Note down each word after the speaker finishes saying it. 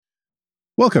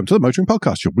Welcome to the Motoring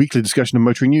Podcast, your weekly discussion of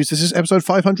motoring news. This is episode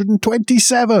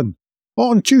 527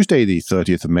 on Tuesday, the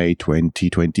 30th of May,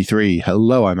 2023.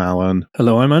 Hello, I'm Alan.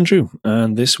 Hello, I'm Andrew,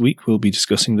 and this week we'll be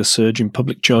discussing the surge in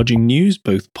public charging news,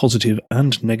 both positive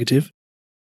and negative.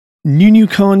 New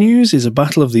car news is a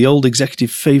battle of the old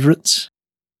executive favourites,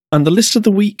 and the list of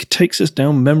the week takes us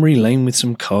down memory lane with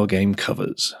some car game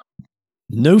covers.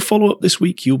 No follow-up this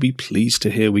week, you'll be pleased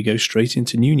to hear we go straight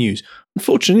into new news.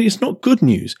 Unfortunately, it's not good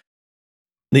news.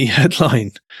 The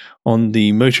headline on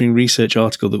the Motoring Research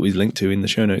article that we linked to in the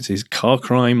show notes is Car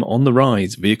Crime on the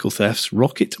Rise, Vehicle Thefts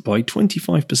Rocket by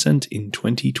 25% in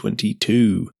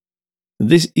 2022.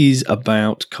 This is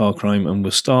about car crime, and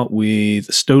we'll start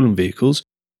with stolen vehicles,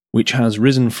 which has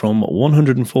risen from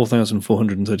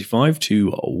 104,435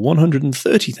 to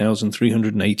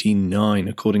 130,389,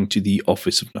 according to the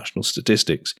Office of National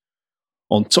Statistics.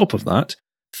 On top of that,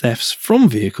 thefts from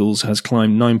vehicles has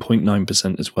climbed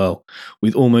 9.9% as well,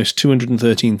 with almost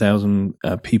 213,000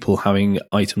 people having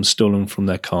items stolen from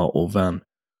their car or van.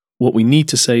 What we need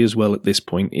to say as well at this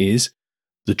point is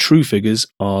the true figures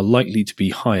are likely to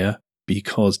be higher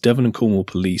because Devon and Cornwall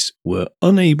Police were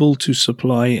unable to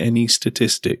supply any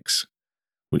statistics,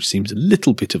 which seems a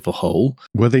little bit of a hole.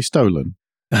 Were they stolen?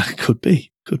 Could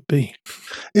be.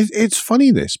 It's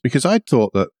funny this, because I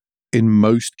thought that in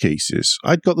most cases,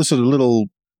 I'd got the sort of little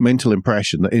mental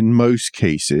impression that in most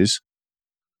cases,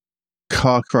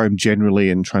 car crime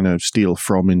generally and trying to steal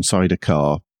from inside a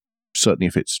car, certainly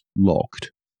if it's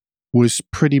locked, was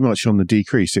pretty much on the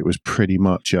decrease. It was pretty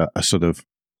much a sort of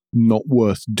not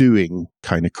worth doing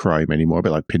kind of crime anymore, a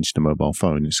bit like pinching a mobile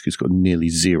phone. It's got nearly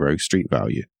zero street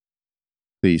value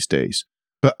these days.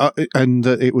 But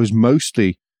it was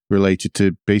mostly related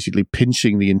to basically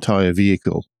pinching the entire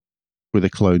vehicle with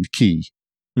a cloned key.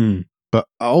 Mm. But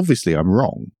obviously I'm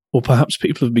wrong. Or perhaps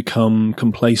people have become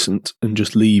complacent and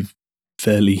just leave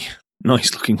fairly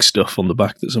nice-looking stuff on the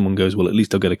back that someone goes, well, at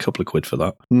least I'll get a couple of quid for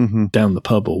that down the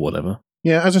pub or whatever.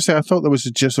 Yeah, as I say, I thought there was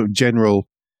a just sort of general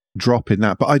drop in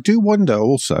that. But I do wonder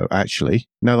also, actually,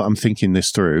 now that I'm thinking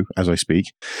this through as I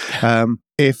speak,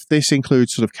 if this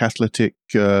includes sort of catalytic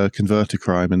converter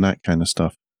crime and that kind of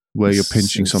stuff, where you're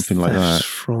pinching something like that.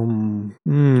 Well,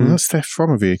 that's theft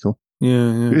from a vehicle.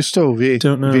 Yeah. It's still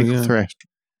vehicle theft.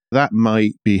 That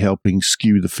might be helping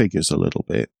skew the figures a little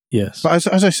bit. Yes. But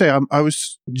as I say, I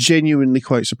was genuinely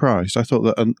quite surprised. I thought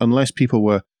that unless people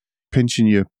were pinching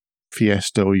your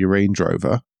Fiesta or your Range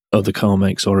Rover, other car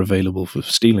makes are available for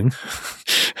stealing.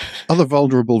 Other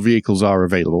vulnerable vehicles are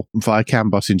available via CAN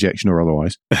bus injection or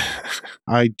otherwise.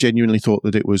 I genuinely thought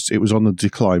that it was on the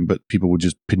decline, but people were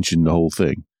just pinching the whole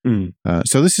thing.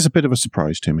 So this is a bit of a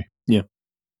surprise to me. Yeah.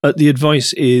 The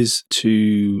advice is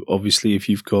to, obviously, if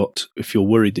you're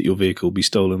worried that your vehicle will be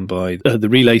stolen by the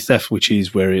relay theft, which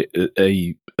is where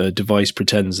a device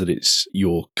pretends that it's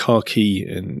your car key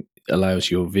and allows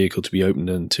your vehicle to be opened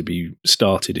and to be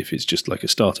started if it's just like a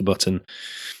starter button,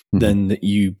 then that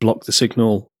you block the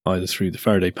signal either through the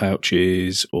Faraday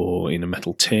pouches or in a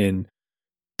metal tin.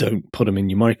 Don't put them in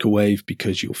your microwave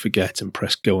because you'll forget and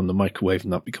press go on the microwave,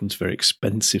 and that becomes very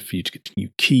expensive for you to get a new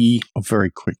key. Oh,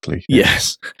 very quickly.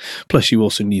 Yes. Plus, you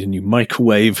also need a new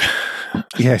microwave.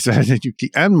 Yes, a new key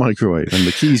and microwave, and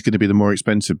the key is going to be the more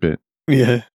expensive bit.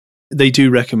 Yeah. They do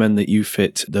recommend that you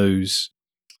fit those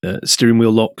steering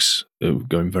wheel locks,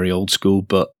 going very old school,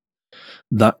 but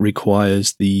that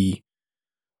requires the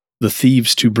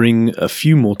thieves to bring a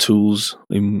few more tools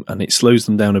in, and it slows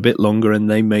them down a bit longer, and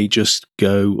they may just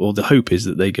go, or the hope is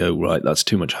that they go, right, that's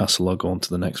too much hassle, I'll go on to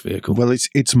the next vehicle. Well,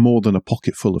 it's more than a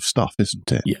pocket full of stuff,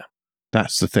 isn't it? Yeah.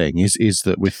 That's the thing, is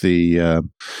that with the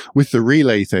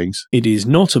relay things... It is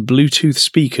not a Bluetooth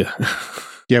speaker.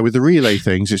 Yeah, with the relay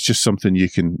things, it's just something you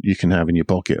can have in your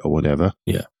pocket or whatever.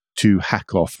 Yeah. To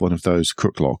hack off one of those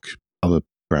Crooklock. Other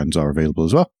brands are available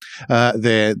as well.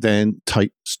 They're then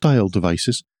type style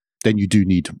devices. Then you do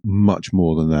need much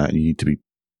more than that, and you need to be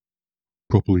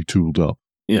properly tooled up.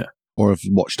 Yeah. Or I've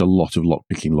watched a lot of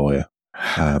lockpicking lawyer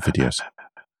videos.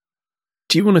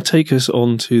 Do you want to take us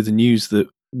on to the news that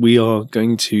we are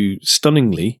going to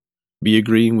stunningly be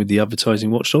agreeing with the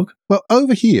advertising watchdog? Well,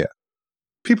 over here,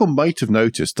 people might have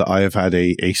noticed that I have had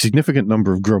a significant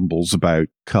number of grumbles about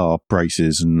car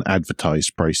prices and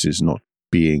advertised prices not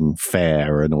being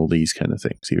fair and all these kind of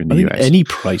things here in the US. Any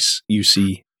price you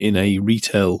see in a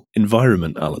retail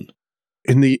environment, Alan.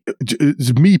 In the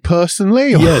me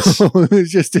personally? Yes.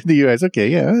 Just in the US. Okay,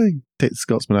 yeah. Take the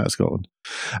Scotsman out of Scotland.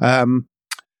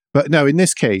 But no, in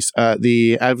this case,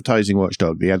 the advertising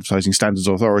watchdog, the Advertising Standards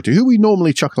Authority, who we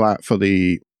normally chuckle at for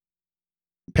the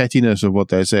pettiness of what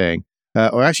they're saying,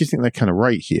 I actually think they're kind of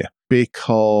right here.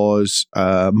 because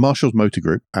Marshall's Motor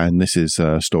Group, and this is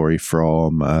a story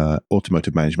from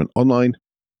Automotive Management Online,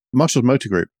 Marshall's Motor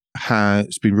Group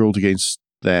has been ruled against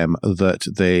them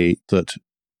that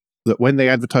when they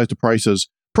advertised the price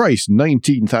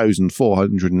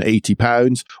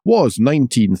 £19,480 was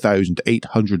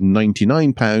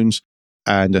 £19,899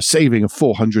 and a saving of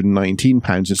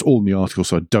 £419. It's all in the article,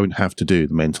 so I don't have to do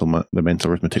the mental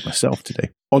arithmetic myself today.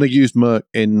 On a used Merc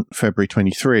in February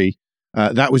 23,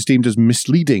 that was deemed as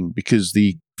misleading because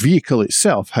the vehicle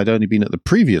itself had only been at the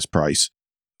previous price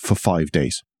for 5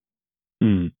 days.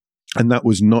 Mm. And it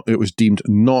was deemed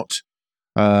not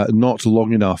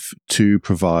long enough to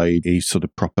provide a sort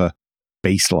of proper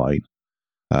baseline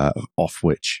off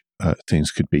which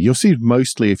things could be. You'll see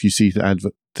mostly if you see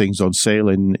things on sale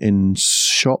in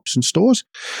shops and stores,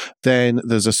 then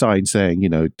there's a sign saying,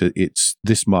 that it's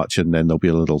this much, and then there'll be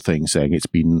a little thing saying it's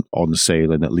been on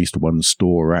sale in at least one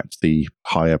store at the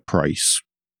higher price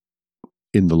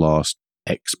in the last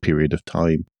X period of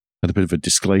time, and a bit of a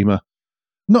disclaimer.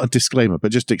 Not a disclaimer,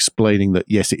 but just explaining that,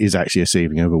 yes, it is actually a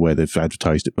saving over where they've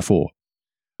advertised it before.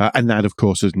 And that, of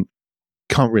course,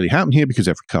 can't really happen here because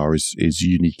every car is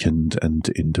unique and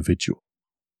individual.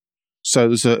 So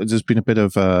there's been a bit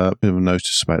of a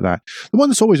notice about that. The one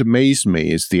that's always amazed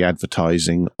me is the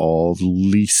advertising of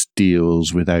lease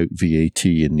deals without VAT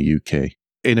in the UK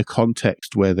in a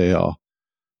context where they are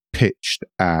pitched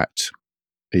at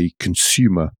a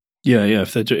consumer. Yeah.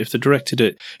 If they directed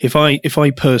it, if I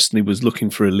personally was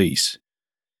looking for a lease,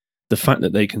 the fact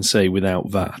that they can say without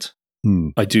VAT,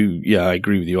 I do. Yeah, I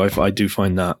agree with you. I do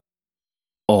find that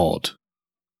odd.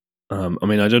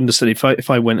 I'd understand if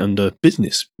I went under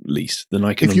business lease, then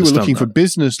I can. If you were looking for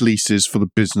business leases for the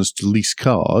business to lease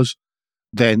cars,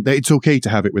 then it's okay to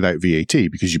have it without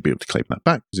VAT because you'd be able to claim that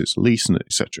back because it's a lease and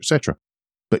et cetera, et cetera.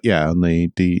 But yeah, on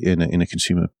in a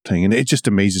consumer thing, and it just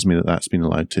amazes me that that's been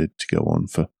allowed to go on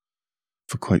for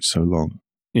quite so long.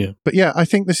 Yeah. But yeah, I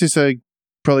think this is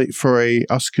probably for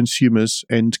us consumers,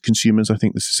 end consumers. I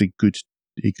think this is a good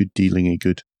dealing, a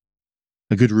good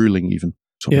ruling, even.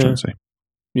 That's what I'm trying to say.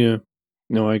 Yeah.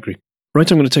 No, I agree. Right,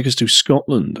 I'm going to take us to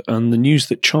Scotland and the news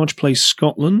that ChargePlace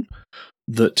Scotland,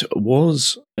 that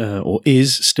was or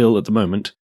is still at the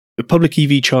moment a public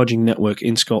EV charging network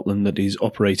in Scotland that is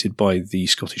operated by the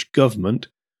Scottish Government,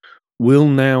 will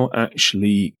now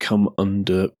actually come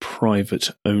under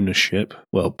private ownership,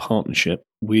 partnership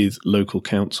with local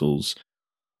councils,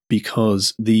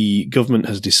 because the government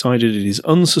has decided it is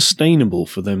unsustainable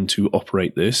for them to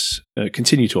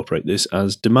continue to operate this,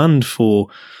 as demand for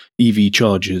EV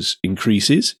chargers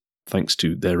increases, thanks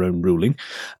to their own ruling,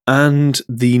 and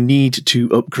the need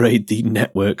to upgrade the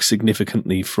network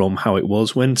significantly from how it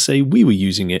was when, say, we were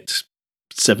using it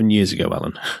 7 years ago,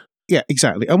 Alan. Yeah,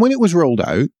 exactly. And when it was rolled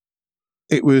out,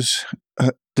 it was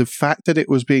the fact that it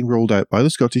was being rolled out by the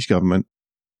Scottish Government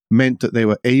meant that they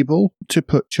were able to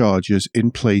put chargers in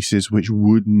places which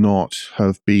would not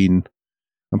have been,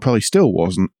 and probably still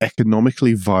wasn't,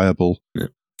 economically viable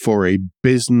for a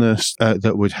business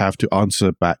that would have to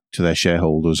answer back to their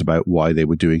shareholders about why they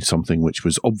were doing something which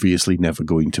was obviously never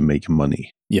going to make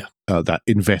money. Yeah. That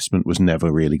investment was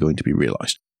never really going to be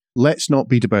realised. Let's not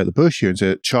beat about the bush here and say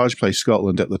that ChargePlace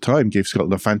Scotland at the time gave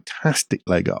Scotland a fantastic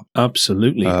leg up.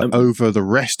 Absolutely. Over the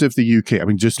rest of the UK. I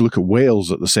mean, just look at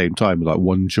Wales at the same time with like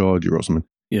one charger or something.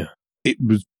 Yeah. It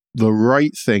was the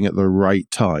right thing at the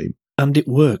right time. And it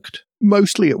worked.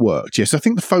 Mostly it worked, yes. I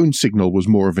think the phone signal was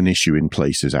more of an issue in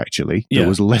places, actually. Yeah. There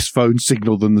was less phone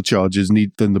signal than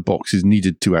the boxes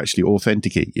needed to actually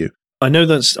authenticate you. I know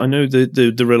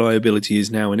the reliability is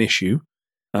now an issue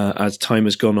as time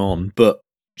has gone on, but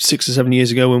 6 or 7 years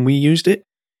ago when we used it,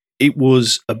 it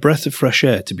was a breath of fresh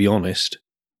air, to be honest.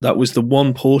 That was the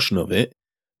one portion of it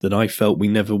that I felt we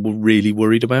never were really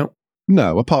worried about.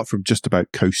 No, apart from just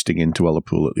about coasting into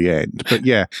Ullapool at the end. But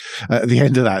yeah, at the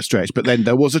end of that stretch. But then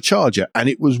there was a charger and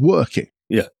it was working.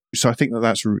 Yeah. So I think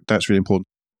that's really important.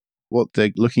 What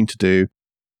they're looking to do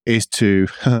is to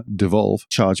devolve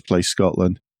ChargePlace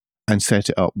Scotland and set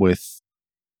it up with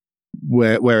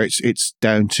where it's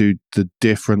down to the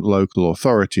different local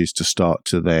authorities to start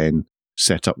to then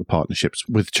set up the partnerships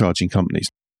with charging companies.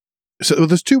 So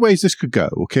there's two ways this could go.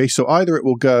 Okay, so either it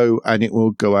will go and it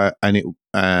will go out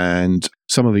and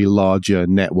some of the larger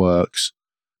networks,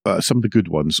 some of the good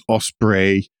ones,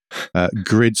 Osprey,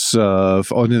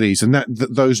 GridServe, one of these, and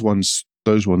those ones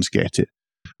get it,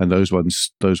 and those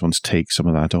ones take some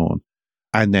of that on,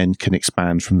 and then can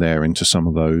expand from there into some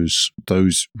of those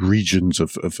regions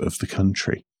of the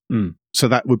country. Mm. So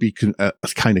that would be a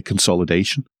kind of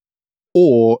consolidation,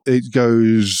 or it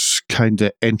goes kind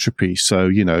of entropy. So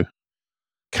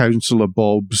Councillor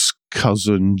Bob's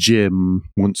cousin Jim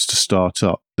wants to start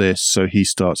up this, so he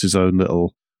starts his own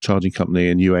little charging company,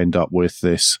 and you end up with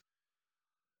this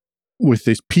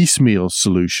piecemeal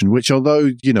solution, which,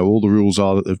 although, all the rules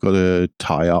are that they've got to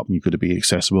tie up and you've got to be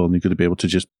accessible and you've got to be able to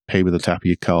just pay with a tap of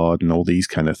your card and all these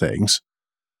kind of things,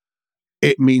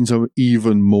 it means an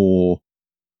even more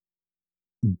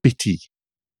bitty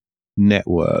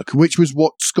network, which was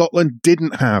what Scotland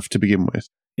didn't have to begin with.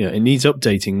 Yeah, it needs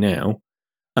updating now.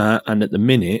 And at the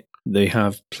minute, they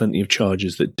have plenty of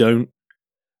chargers that don't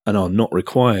and are not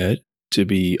required to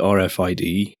be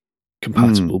RFID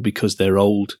compatible because they're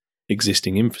old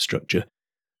existing infrastructure.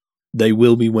 They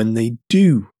will be when they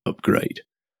do upgrade.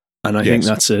 And I think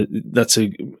that's a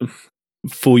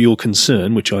for your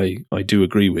concern, which I do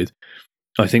agree with,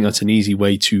 I think that's an easy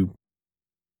way to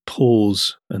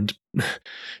pause and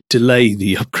delay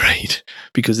the upgrade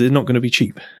because they're not going to be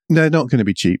cheap. They're not going to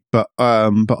be cheap, but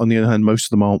on the other hand, most of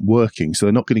them aren't working, so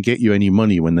they're not going to get you any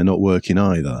money when they're not working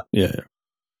either. Yeah.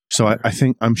 So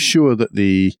I'm sure that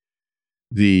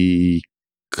the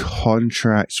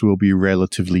contracts will be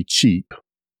relatively cheap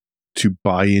to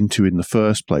buy into in the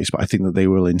first place, but I think that they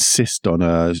will insist on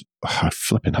I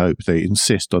flipping hope they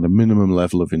insist on a minimum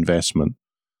level of investment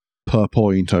per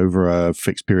point over a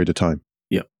fixed period of time.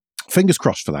 Yeah. Fingers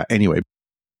crossed for that. Anyway,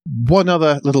 one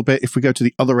other little bit, if we go to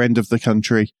the other end of the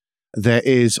country, there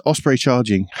is Osprey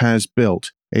Charging has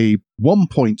built a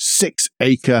 1.6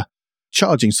 acre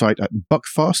charging site at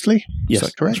Buckfastleigh. Yes, is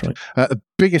that correct? That's right. The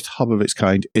biggest hub of its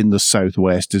kind in the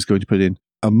southwest is going to put in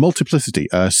a multiplicity,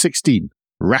 16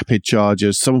 rapid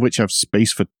chargers, some of which have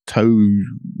space for tow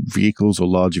vehicles or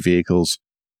larger vehicles.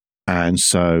 And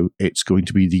so it's going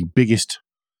to be the biggest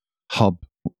hub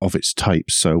of its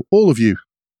type. So all of you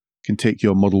can take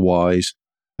your Model Ys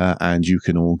and you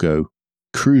can all go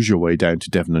cruise your way down to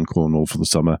Devon and Cornwall for the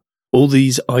summer. All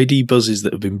these ID buses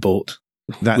that have been bought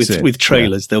with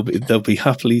trailers, they'll be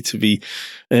happily to be,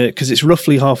 because it's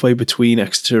roughly halfway between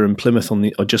Exeter and Plymouth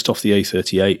or just off the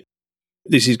A38.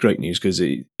 This is great news because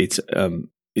it's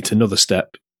another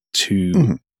step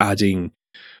to adding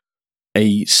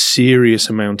a serious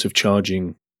amount of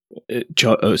charging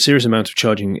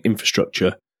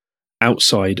infrastructure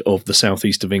outside of the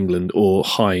southeast of England or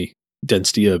high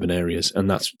density urban areas, and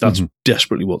that's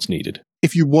desperately what's needed.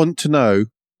 If you want to know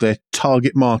their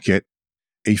target market,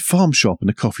 a farm shop and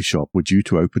a coffee shop were due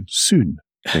to open soon,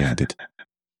 they added.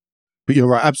 But you're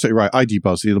right, absolutely right. ID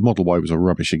Buzz, the Model Y was a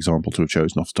rubbish example to have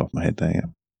chosen off the top of my head there.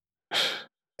 Yeah.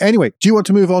 Anyway, do you want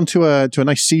to move on to a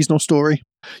nice seasonal story?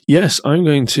 Yes, I'm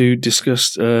going to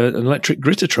discuss an electric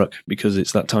gritter truck because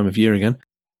it's that time of year again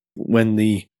when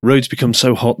the roads become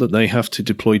so hot that they have to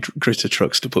deploy gritter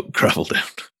trucks to put gravel down.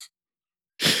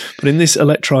 But in this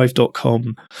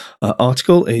electrive.com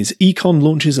article is Econ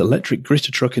launches electric gritter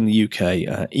truck in the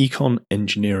UK. Econ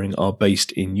Engineering are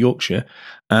based in Yorkshire,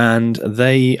 and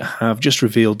they have just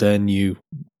revealed their new,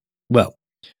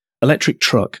 electric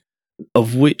truck,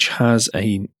 of which has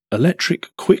an electric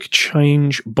quick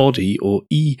change body or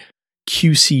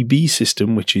EQCB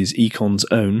system, which is Econ's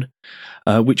own,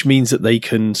 which means that they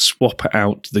can swap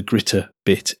out the gritter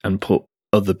bit and put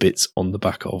other bits on the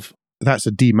back of. That's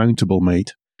a demountable,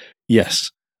 mate.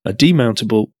 Yes, a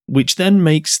demountable, which then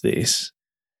makes this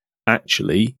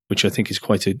actually, which I think is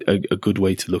quite a good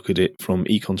way to look at it from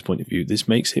Econ's point of view, this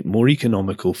makes it more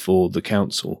economical for the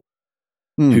council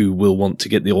who will want to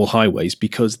get the all highways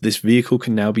because this vehicle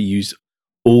can now be used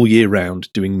all year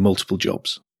round doing multiple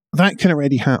jobs. That can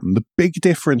already happen. The big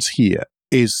difference here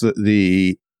is that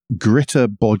the gritter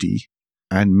body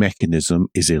and mechanism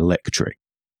is electric.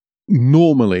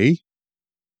 Normally,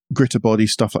 gritter body,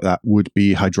 stuff like that, would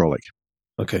be hydraulic.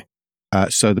 Okay.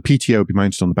 So the PTO would be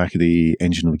mounted on the back of the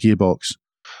engine or the gearbox,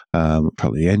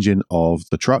 probably the engine of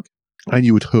the truck, and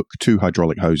you would hook two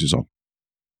hydraulic hoses on.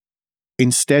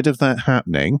 Instead of that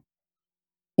happening,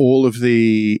 all of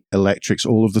the electrics,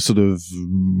 all of the sort of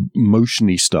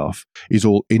motiony stuff is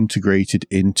all integrated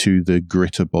into the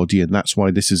gritter body, and that's why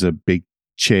this is a big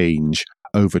change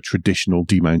over traditional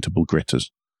demountable gritters.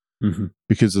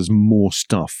 Because there's more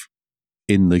stuff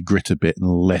in the gritter bit and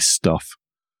less stuff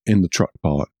in the truck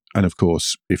part. And of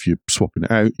course, if you're swapping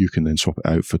it out, you can then swap it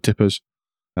out for tippers,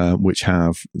 which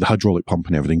have the hydraulic pump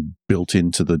and everything built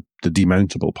into the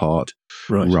demountable part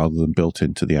rather than built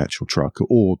into the actual truck,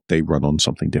 or they run on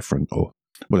something different or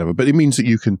whatever. But it means that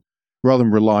you can, rather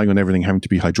than relying on everything having to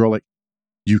be hydraulic,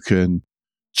 you can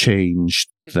change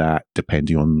that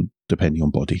depending on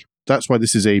body. That's why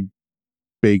this is a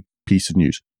big piece of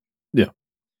news. Yeah.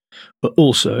 But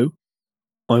also,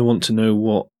 I want to know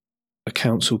what a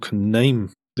council can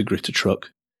name the gritter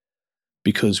truck,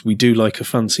 because we do like a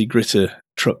fancy gritter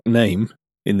truck name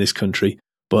in this country,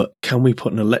 but can we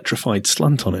put an electrified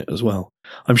slant on it as well?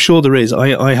 I'm sure there is.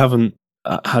 I haven't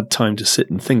had time to sit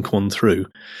and think one through.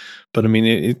 But I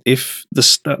mean, if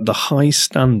the high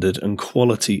standard and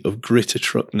quality of gritter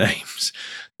truck names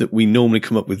that we normally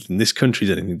come up with in this country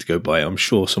is anything to go by, I'm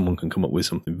sure someone can come up with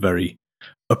something very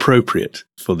appropriate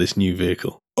for this new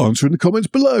vehicle. Answer in the comments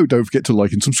below. Don't forget to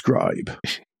like and subscribe.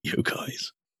 You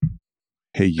guys.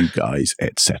 Hey, you guys,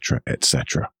 etc.,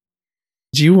 etc.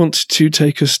 Do you want to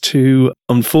take us to,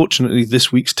 unfortunately,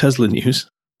 this week's Tesla news?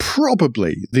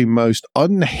 Probably the most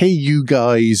un-hey you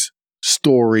guys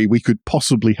story we could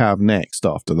possibly have next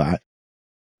after that.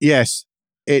 Yes,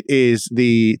 it is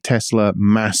the Tesla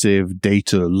massive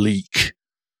data leak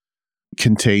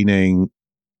containing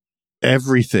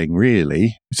everything,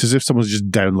 really. It's as if someone's just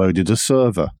downloaded a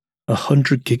server.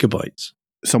 100 gigabytes.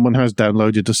 Someone has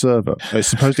downloaded a server. It's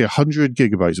supposedly 100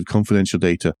 gigabytes of confidential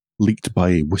data leaked by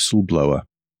a whistleblower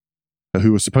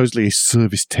who was supposedly a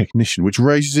service technician, which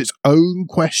raises its own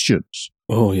questions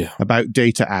about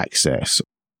data access.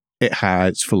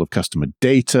 It's full of customer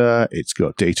data. It's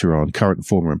got data on current and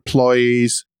former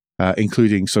employees,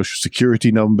 including social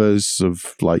security numbers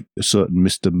of like a certain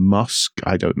Mr. Musk.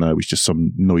 I don't know. He's just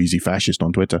some noisy fascist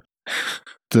on Twitter.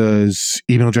 There's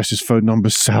email addresses, phone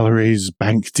numbers, salaries,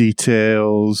 bank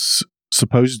details,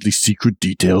 supposedly secret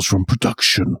details from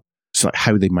production. It's like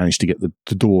how they managed to get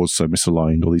the doors so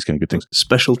misaligned, all these kind of good things.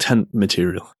 Special tent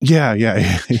material. Yeah.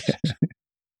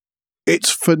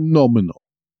 It's phenomenal.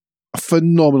 A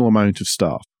phenomenal amount of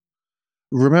stuff.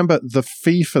 Remember, the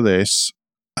fee for this,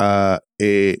 the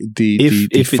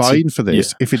fine for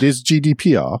this, if it is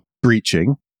GDPR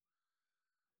breaching,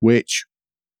 which,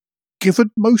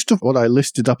 given most of what I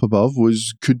listed up above,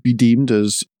 could be deemed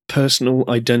as personal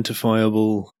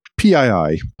identifiable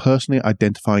PII, personally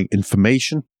identifying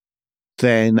information,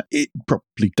 then it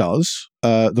probably does.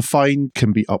 The fine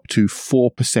can be up to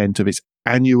 4% of its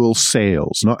annual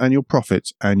sales, not annual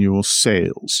profits, annual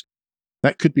sales.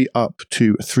 That could be up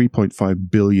to $3.5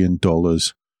 billion,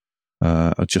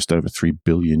 just over 3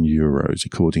 billion euros,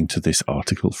 according to this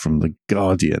article from The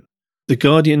Guardian. The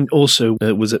Guardian also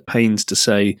was at pains to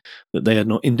say that they had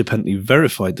not independently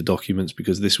verified the documents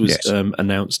because this was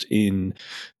announced in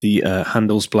the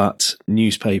Handelsblatt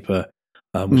newspaper,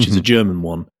 which is a German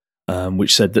one,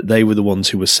 which said that they were the ones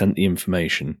who were sent the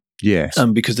information. Yes.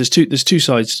 Because there's two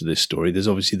sides to this story. There's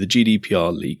obviously the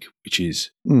GDPR leak, which is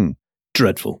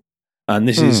dreadful. And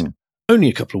this is only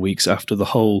a couple of weeks after the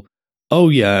whole,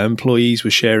 employees were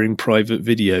sharing private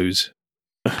videos.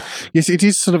 Yes, it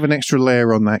is sort of an extra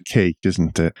layer on that cake,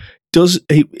 isn't it?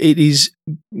 It is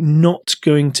not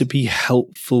going to be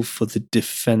helpful for the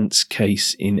defense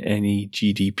case in any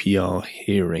GDPR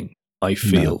hearing, I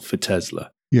feel, for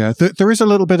Tesla. Yeah, there is a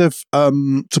little bit of,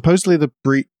 supposedly the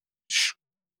breach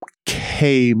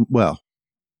came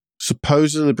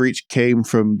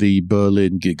from the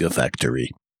Berlin Gigafactory.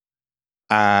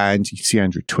 And you see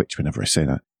Andrew twitch whenever I say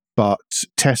that. But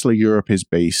Tesla Europe is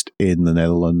based in the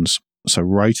Netherlands. So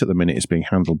right at the minute, it's being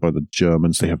handled by the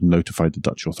Germans. They have notified the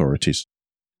Dutch authorities.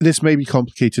 This may be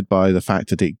complicated by the fact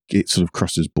that it sort of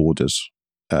crosses borders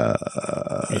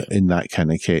in that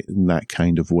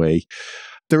kind of way.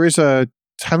 There is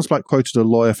Handelsblatt quoted a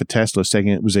lawyer for Tesla saying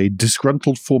it was a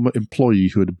disgruntled former employee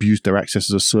who had abused their access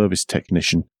as a service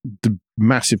technician. The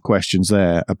massive questions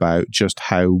there about just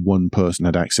how one person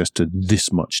had access to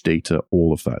this much data,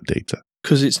 all of that data.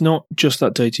 Because it's not just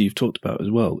that data you've talked about as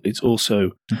well. It's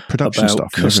also production about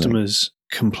stuff, customers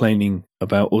complaining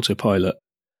about autopilot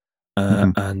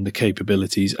and the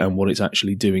capabilities and what it's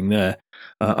actually doing there.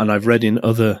 And I've read in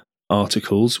other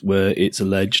articles where it's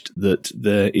alleged that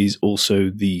there is also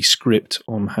the script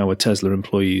on how a Tesla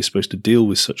employee is supposed to deal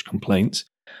with such complaints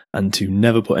and to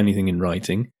never put anything in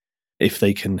writing if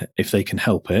they can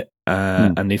help it.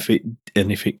 And if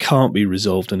it can't be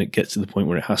resolved and it gets to the point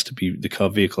where the car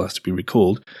vehicle has to be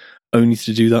recalled, only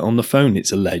to do that on the phone,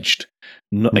 it's alleged.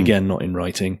 Not in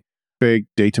writing. Big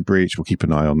data breach. We'll keep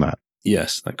an eye on that.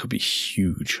 Yes, that could be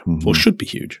huge, or should be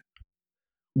huge,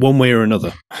 one way or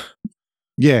another.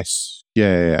 Yes,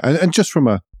 yeah. And just from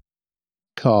a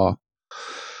car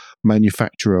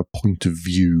manufacturer point of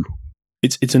view,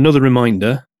 it's another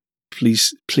reminder.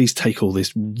 Please take all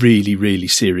this really, really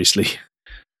seriously.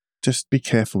 Just be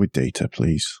careful with data,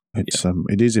 please.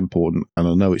 It is important, and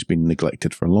I know it's been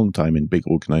neglected for a long time in big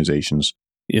organizations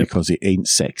because it ain't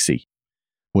sexy.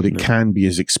 What it can be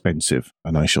is expensive,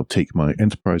 and I shall take my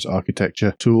enterprise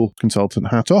architecture tool consultant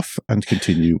hat off and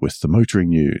continue with the motoring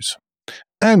news.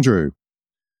 Andrew,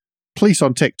 police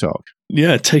on TikTok.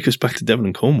 Yeah, take us back to Devon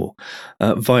and Cornwall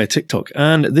via TikTok.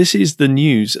 And this is the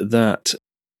news that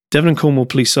Devon and Cornwall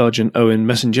Police Sergeant Owen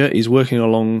Messenger is working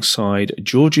alongside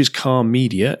George's Car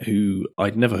Media, who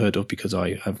I'd never heard of because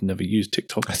I have never used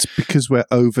TikTok. That's because we're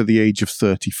over the age of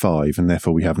 35 and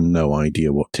therefore we have no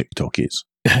idea what TikTok is.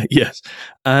 Yes.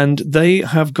 And they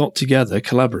have got together,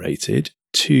 collaborated,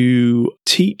 to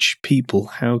teach people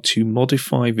how to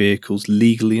modify vehicles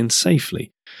legally and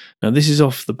safely. Now, this is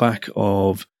off the back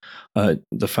of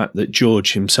the fact that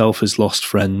George himself has lost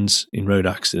friends in road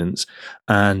accidents,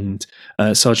 and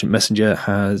Sergeant Messenger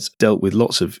has dealt with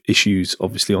lots of issues,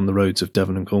 obviously, on the roads of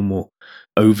Devon and Cornwall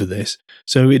over this.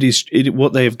 So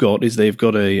what they have got is they've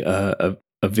got a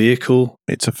vehicle.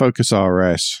 It's a Focus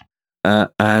RS.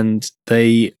 And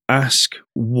they ask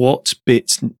what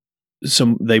bits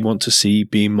they want to see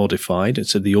being modified. And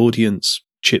so the audience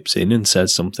chips in and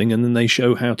says something, and then they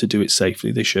show how to do it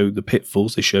safely. They show the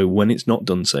pitfalls. They show when it's not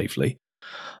done safely.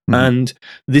 Mm-hmm. And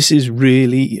this has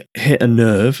really hit a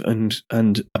nerve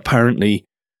and apparently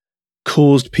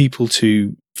caused people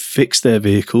to fix their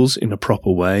vehicles in a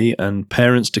proper way, and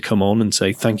parents to come on and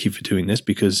say, thank you for doing this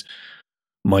because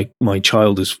my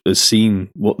child has seen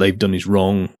what they've done is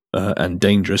wrong and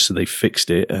dangerous, so they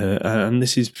fixed it. And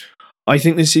I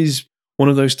think this is one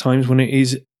of those times when it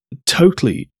is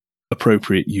totally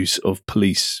appropriate use of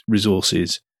police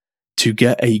resources to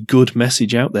get a good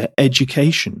message out there.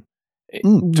 Education.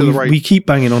 We keep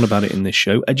banging on about it in this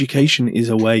show. Education is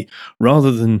a way,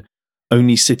 rather than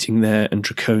only sitting there and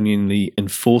draconianly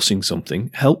enforcing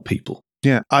something, help people.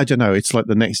 Yeah, I don't know. It's like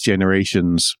the next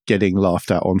generation's getting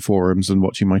laughed at on forums and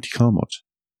watching Mighty Car Mods.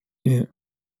 Yeah.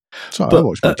 So I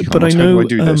watch Mighty Car Mods. I know, how do I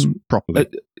do this properly?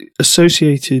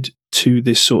 Associated to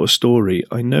this sort of story,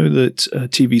 I know that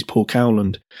TV's Paul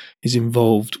Cowland is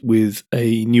involved with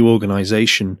a new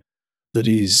organisation that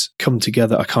is come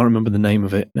together. I can't remember the name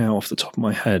of it now off the top of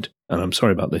my head, and I'm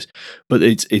sorry about this, but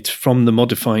it's from the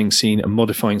modifying scene and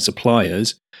modifying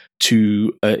suppliers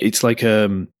to it's like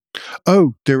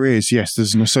oh, there is. Yes,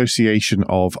 there's an association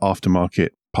of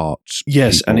aftermarket parts.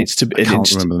 Yes, people. And it's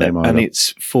remember the name and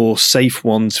it's for safe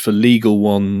ones, for legal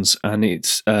ones, and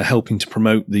it's helping to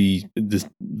promote the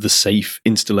safe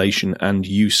installation and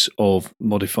use of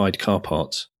modified car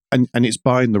parts. And it's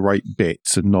buying the right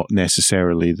bits and not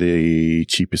necessarily the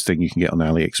cheapest thing you can get on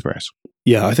AliExpress.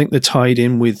 Yeah, I think they're tied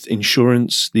in with the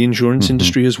insurance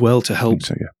industry as well to help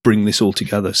bring this all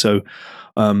together. So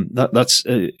that's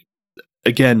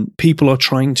again, people are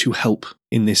trying to help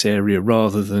in this area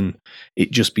rather than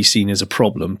it just be seen as a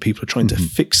problem. People are trying to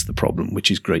fix the problem, which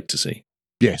is great to see.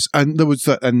 Yes, and there was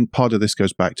and part of this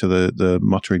goes back to the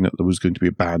muttering that there was going to be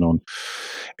a ban on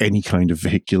any kind of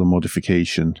vehicular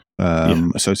modification.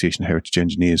 Association of Heritage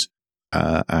Engineers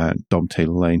and Dom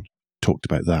Taylor Lane talked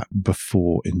about that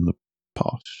before in the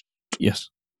past. Yes.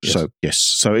 So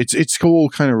it's all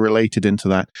kind of related into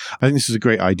that. I think this is a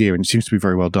great idea, and it seems to be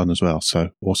very well done as well.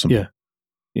 So awesome. Yeah.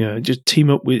 Just team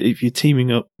up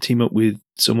with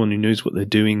someone who knows what they're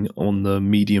doing on the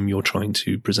medium you're trying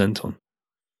to present on.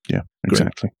 Yeah,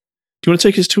 exactly. Great. Do you want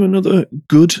to take us to another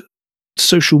good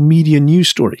social media news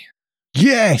story?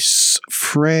 Yes,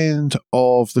 friend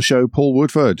of the show, Paul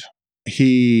Woodford.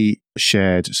 He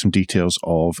shared some details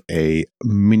of a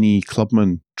Mini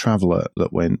Clubman traveller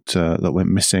that went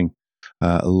missing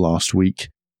last week.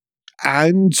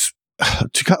 And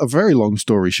to cut a very long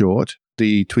story short,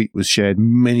 the tweet was shared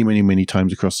many, many, many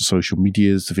times across the social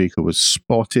medias. The vehicle was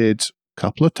spotted a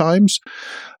couple of times.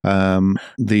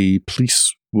 The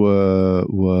police were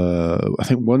I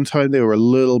think one time they were a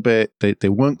little bit, they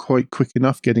weren't quite quick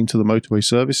enough getting to the motorway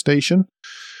service station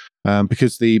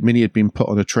because the Mini had been put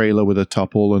on a trailer with a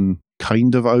tarpaulin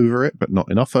kind of over it, but not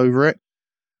enough over it.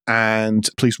 And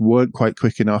police weren't quite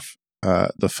quick enough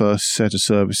the first set of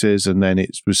services, and then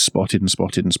it was spotted,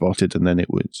 and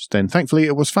then thankfully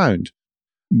it was found.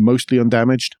 Mostly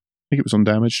undamaged. I think it was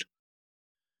undamaged.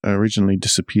 Originally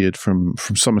disappeared from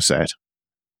Somerset.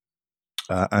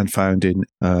 And found in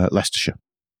Leicestershire.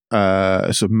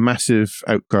 It's a massive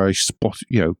outcry,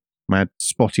 mad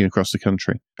spotting across the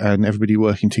country, and everybody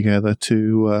working together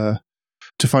to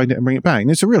find it and bring it back.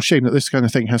 And it's a real shame that this kind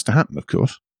of thing has to happen, of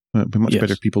course. It would be much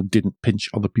better if people didn't pinch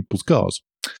other people's cars.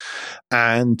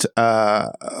 And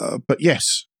but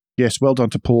yes, well done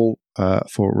to Paul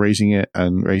for raising it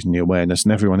and raising the awareness,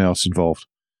 and everyone else involved.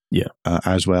 Yeah,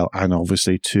 as well, and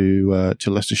obviously to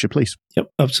Leicestershire Police.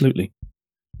 Yep, absolutely.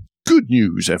 Good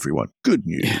news, everyone. Good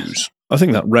news. I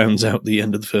think that rounds out the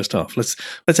end of the first half. Let's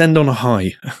end on a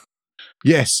high.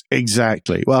 Yes,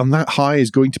 exactly. Well, and that high is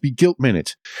going to be Guilt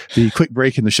Minute, the quick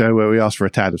break in the show where we ask for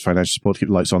a tad of financial support to keep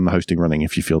the lights on, the hosting running.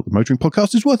 If you feel the Motoring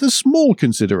Podcast is worth a small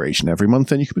consideration every month,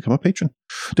 then you can become a patron.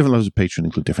 Different levels of patron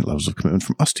include different levels of commitment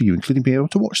from us to you, including being able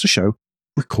to watch the show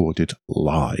recorded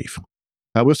live.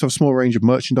 We also have a small range of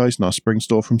merchandise in our spring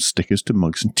store, from stickers to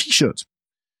mugs and t-shirts.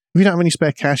 If you don't have any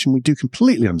spare cash, and we do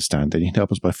completely understand, then you can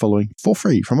help us by following for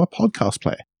free from our podcast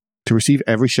player to receive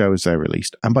every show as they're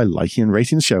released, and by liking and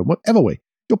rating the show in whatever way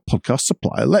your podcast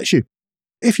supplier lets you.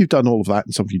 If you've done all of that,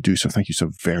 and some of you do so, thank you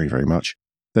so very, very much,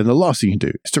 then the last thing you can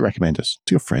do is to recommend us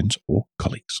to your friends or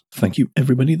colleagues. Thank you,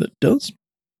 everybody that does.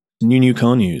 New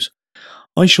car news.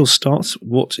 I shall start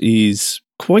what is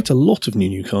quite a lot of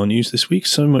new car news this week,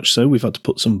 so much so we've had to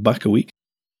put some back a week.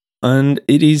 And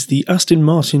it is the Aston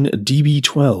Martin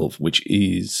DB12, which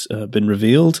is been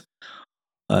revealed.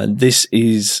 This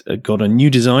is got a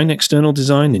new design, external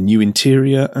design, a new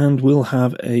interior, and will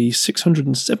have a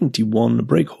 671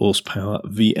 brake horsepower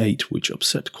V8, which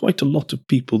upset quite a lot of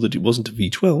people that it wasn't a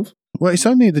V12. Well, it's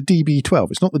only the DB12.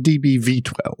 It's not the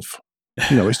DBV12.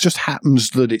 It just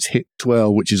happens that it's hit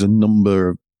 12, which is a number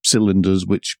of cylinders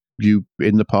which you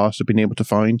in the past have been able to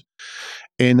find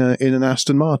in an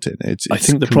Aston Martin. I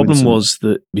think the problem was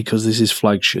that because this is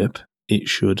flagship, it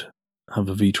should have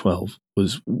a V12.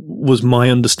 Was my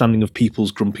understanding of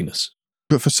people's grumpiness.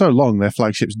 But for so long, their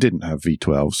flagships didn't have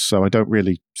V12s, so I don't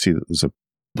really see that there's a.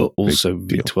 But also,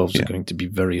 V12s are going to be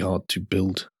very hard to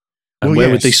build. And where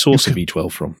would they source a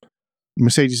V12 from?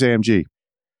 Mercedes-AMG.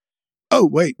 Oh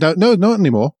wait, no, not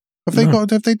anymore. Have they got?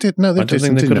 Have they did? No, I don't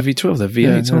think they've got a V12. They're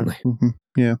V8s, aren't they? Mm-hmm.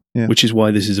 Yeah. Which is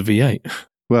why this is a V8.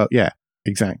 Well, yeah,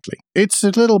 exactly. It's a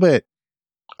little bit.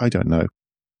 I don't know.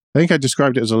 I think I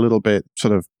described it as a little bit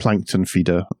sort of plankton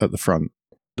feeder at the front.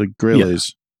 The grille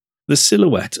is. The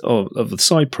silhouette of the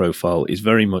side profile is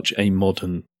very much a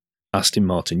modern Aston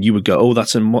Martin. You would go, oh,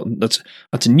 that's a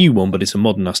new one, but it's a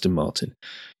modern Aston Martin.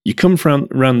 You come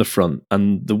around the front,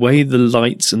 and the way the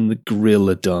lights and the grille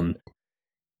are done,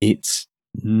 it's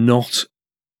not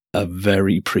a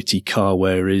very pretty car,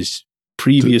 whereas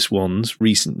previous ones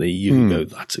recently, you can go,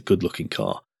 that's a good-looking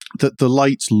car. The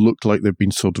lights look like they've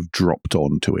been sort of dropped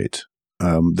onto it,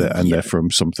 they're from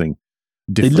something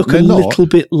different. They look little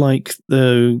bit like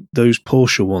those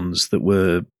Porsche ones that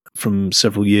were from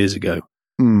several years ago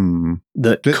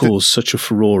that caused such a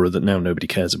furore that now nobody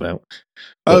cares about.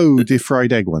 But, the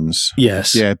fried egg ones.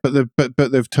 Yes, yeah, but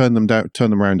they've turned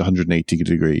them around 180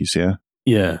 degrees.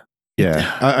 Yeah.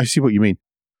 I see what you mean.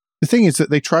 The thing is that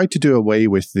they tried to do away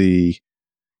with the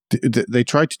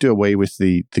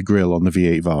grille on the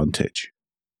V8 Vantage.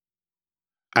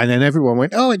 And then everyone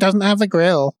went, oh, it doesn't have the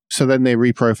grille. So then they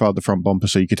reprofiled the front bumper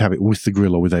so you could have it with the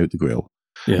grille or without the grille.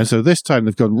 Yeah. And so this time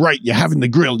they've gone, right, you're having the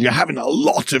grille, you're having a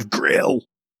lot of grille.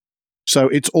 So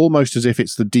it's almost as if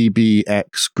it's the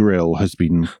DBX grille has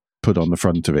been put on the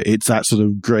front of it. It's that sort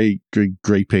of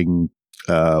graping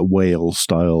whale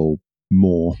style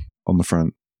more on the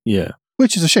front. Yeah.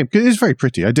 Which is a shame because it's very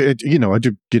pretty. I do, you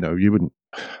wouldn't,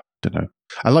 don't know.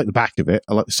 I like the back of it.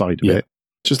 I like the side of it.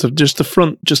 Just the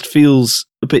front just feels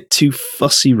a bit too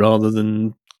fussy rather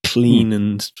than clean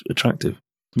and attractive.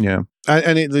 Yeah.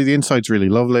 And the inside's really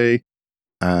lovely.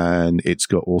 And it's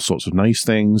got all sorts of nice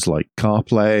things like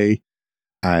CarPlay.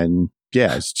 And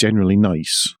it's generally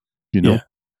nice, Yeah.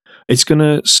 It's going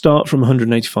to start from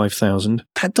 185,000.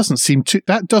 That doesn't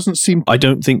seem. I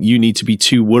don't think you need to be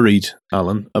too worried,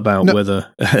 Alan, about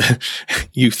whether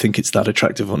you think it's that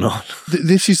attractive or not.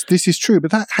 This is true,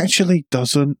 but that actually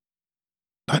doesn't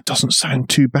sound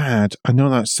too bad. I know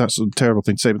that's a terrible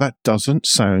thing to say, but that doesn't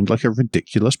sound like a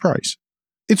ridiculous price.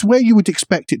 It's where you would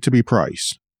expect it to be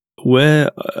priced. Where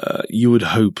you would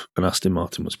hope an Aston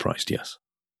Martin was priced, yes.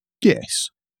 Yes.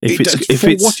 If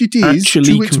it's what it is,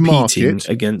 actually to its competing market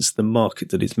against the market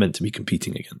that it's meant to be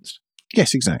competing against.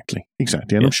 Yes, exactly.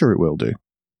 And I'm sure it will do.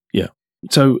 Yeah.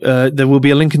 So there will be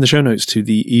a link in the show notes to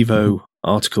the Evo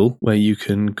article where you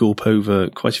can gulp over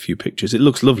quite a few pictures. It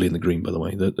looks lovely in the green, by the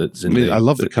way. I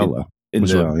love the colour in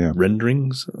the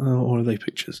renderings, or are they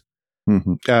pictures?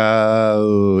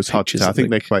 Mm-hmm. It's hard to tell. I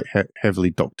think they're quite heavily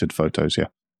doctored photos,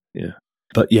 Yeah.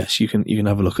 But yes, you can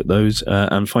have a look at those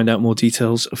and find out more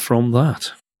details from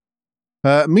that.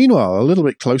 Meanwhile, a little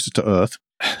bit closer to Earth,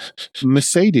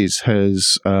 Mercedes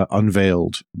has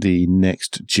unveiled the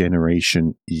next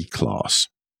generation E-Class.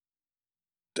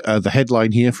 The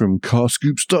headline here from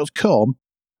carscoops.com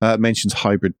mentions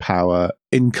hybrid power,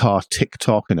 in-car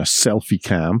TikTok, and a selfie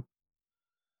cam.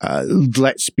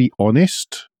 Let's be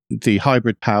honest, the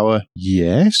hybrid power,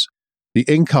 yes. The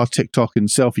in-car TikTok and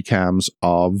selfie cams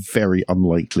are very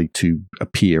unlikely to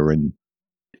appear in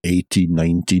 80,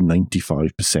 90,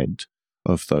 95%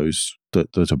 of those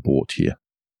that are bought here.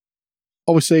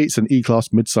 Obviously, it's an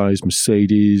E-Class mid-size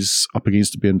Mercedes up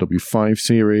against the BMW 5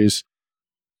 Series.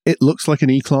 It looks like an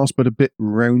E-Class, but a bit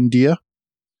roundier.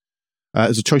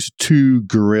 There's a choice of 2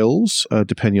 grills,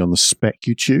 depending on the spec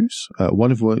you choose.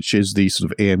 One of which is the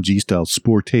sort of AMG-style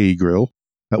Sporté grill,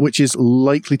 which is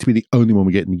likely to be the only one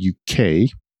we get in the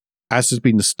UK, as has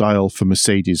been the style for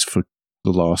Mercedes for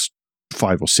the last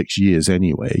 5 or 6 years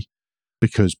anyway,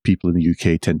 because people in the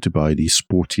UK tend to buy these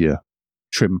sportier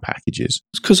trim packages.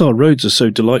 It's because our roads are so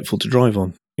delightful to drive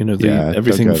on. You know,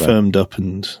 everything firmed up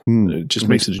and it just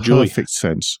makes it a joy. Perfect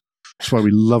sense. That's why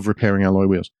we love repairing alloy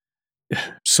wheels.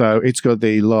 So it's got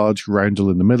the large roundel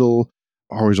in the middle,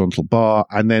 horizontal bar,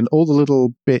 and then all the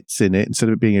little bits in it, instead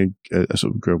of it being a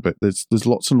sort of grill bit, there's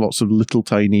lots and lots of little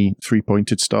tiny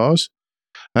 3-pointed stars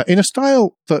in a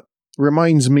style that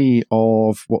reminds me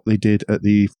of what they did at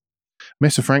the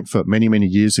Messe Frankfurt many, many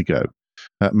years ago.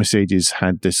 Mercedes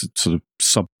had this sort of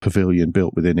sub-pavilion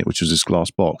built within it, which was this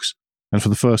glass box. And for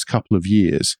the first couple of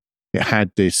years, it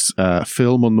had this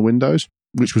film on the windows,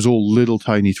 which was all little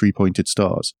tiny 3-pointed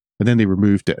stars. And then they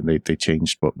removed it and they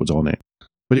changed what was on it.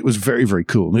 But it was very, very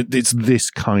cool. It's this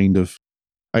kind of...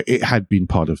 It had been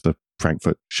part of the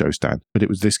Frankfurt show stand, but it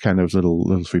was this kind of little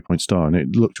 3-point star, and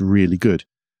it looked really good.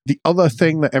 The other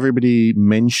thing that everybody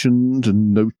mentioned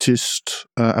and noticed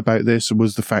about this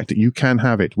was the fact that you can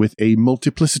have it with a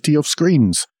multiplicity of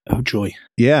screens. Oh, joy.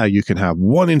 Yeah, you can have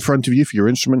one in front of you for your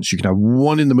instruments. You can have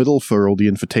one in the middle for all the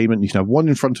infotainment. You can have one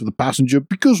in front of the passenger,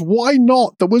 because why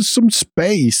not? There was some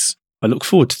space. I look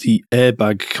forward to the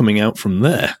airbag coming out from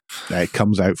there. It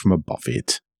comes out from above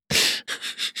it.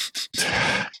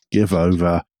 Give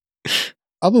over.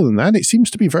 Other than that, it seems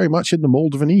to be very much in the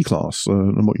mold of an E-Class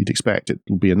and what you'd expect. It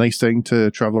will be a nice thing to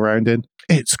travel around in.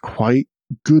 It's quite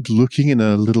good looking in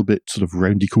a little bit sort of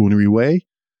roundy cornery way.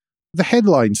 The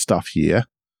headline stuff here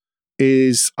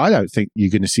is, I don't think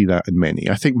you're going to see that in many.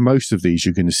 I think most of these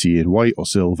you're going to see in white or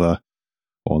silver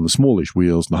on the smallish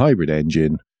wheels and the hybrid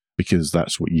engine, because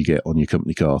that's what you get on your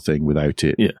company car thing without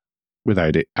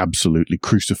it absolutely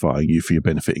crucifying you for your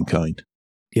benefit in kind.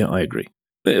 Yeah, I agree.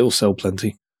 It'll sell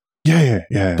plenty. Yeah.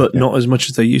 But not as much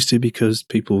as they used to, because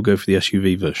people will go for the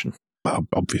SUV version. Well,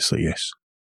 obviously, yes.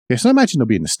 Yes, I imagine there'll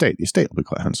be an estate. The estate will be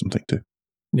quite a handsome thing too.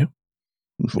 Yeah.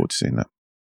 Look forward to seeing that.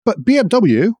 But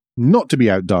BMW, not to be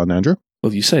outdone, Andrew.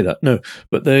 Well, you say that, no.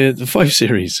 But the 5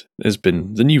 Series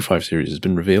the new 5 Series has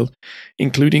been revealed,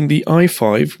 including the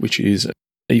i5, which is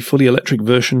a fully electric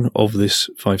version of this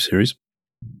 5 Series.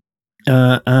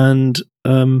 Oh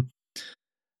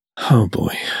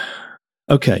boy.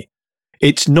 Okay.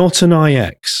 It's not an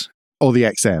iX. Or the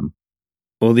XM.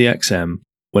 Or the XM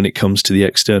when it comes to the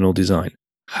external design.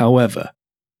 However,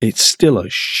 it's still a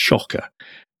shocker.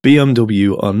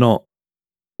 BMW are not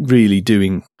really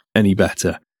doing any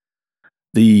better.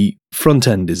 The front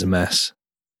end is a mess.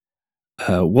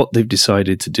 What they've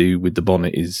decided to do with the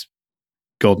bonnet is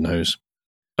God knows.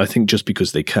 I think just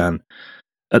because they can.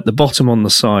 At the bottom on the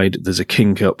side, there's a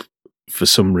kink up for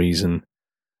some reason.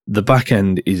 The back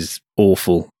end is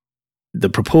awful. The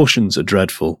proportions are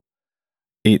dreadful.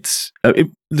 Let's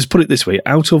put it this way.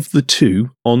 Out of the two,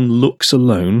 on looks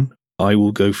alone, I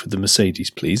will go for the Mercedes,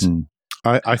 please.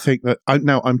 I think that...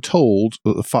 I'm told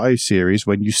that the 5 Series,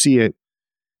 when you see it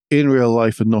in real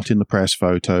life and not in the press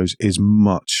photos, is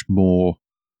much more...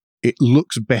 It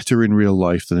looks better in real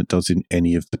life than it does in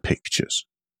any of the pictures.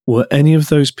 Were any of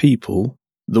those people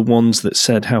the ones that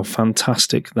said how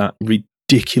fantastic that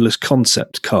ridiculous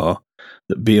concept car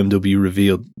that BMW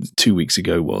revealed 2 weeks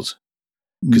ago was?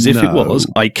 Because if it was,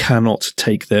 I cannot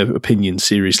take their opinion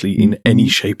seriously in any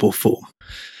shape or form.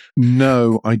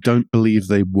 No, I don't believe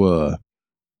they were.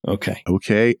 Okay.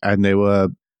 And they were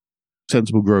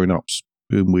sensible grown-ups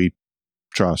whom we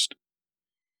trust.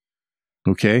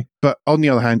 Okay? But on the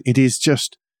other hand, it is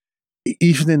just,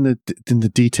 even in the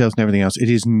details and everything else, it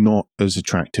is not as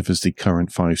attractive as the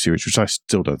current 5 Series, which I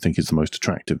still don't think is the most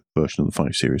attractive version of the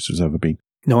 5 Series has ever been.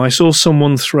 No, I saw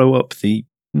someone throw up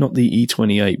not the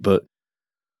E28, but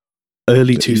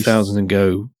early 2000s and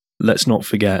go, let's not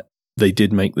forget, they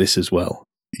did make this as well.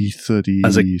 E30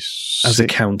 as a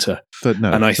counter.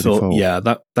 And I thought, yeah,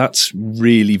 that's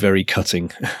really very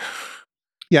cutting.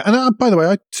 Yeah, and by the way,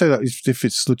 I'd say that if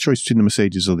it's the choice between the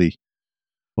Mercedes or the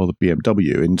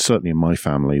BMW, and certainly in my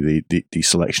family, the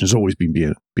selection has always been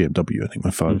BMW. I think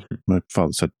my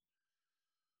father said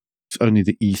it's only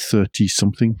the E30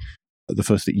 something. The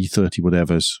E30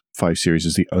 whatever's 5 Series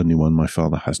is the only one my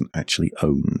father hasn't actually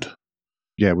owned.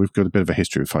 Yeah, we've got a bit of a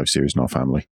history of 5 Series in our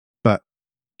family. But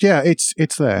yeah, it's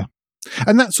there.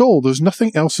 And that's all. There's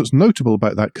nothing else that's notable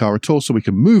about that car at all, so we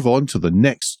can move on to the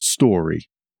next story.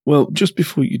 Well, just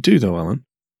before you do, though, Alan.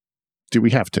 Do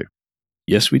we have to?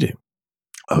 Yes, we do.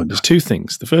 Oh, no. There's 2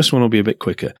 things. The first one will be a bit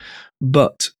quicker.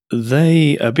 But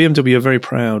BMW are very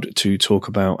proud to talk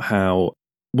about how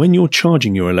when you're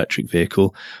charging your electric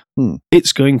vehicle,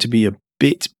 it's going to be a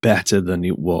bit better than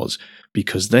it was,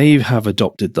 because they have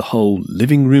adopted the whole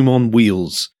living room on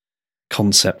wheels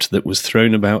concept that was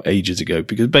thrown about ages ago.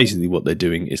 Because basically what they're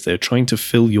doing is they're trying to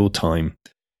fill your time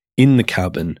in the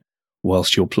cabin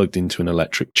whilst you're plugged into an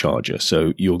electric charger.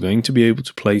 So you're going to be able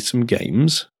to play some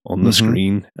games on the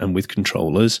screen and with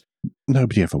controllers.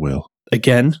 Nobody ever will.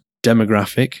 Again,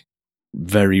 demographic,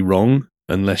 very wrong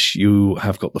unless you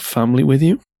have got the family with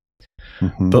you.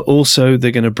 But also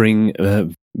they're going to bring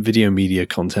video media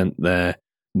content there,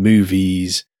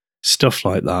 movies, stuff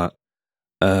like that.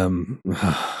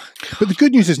 But the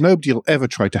good news is nobody will ever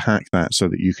try to hack that so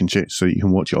that you can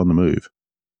watch it on the move.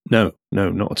 No,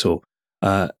 not at all.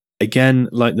 Again,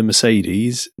 like the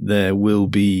Mercedes, there will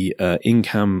be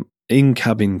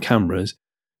in-cabin cameras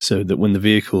so that when the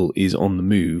vehicle is on the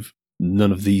move,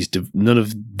 none of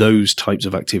those types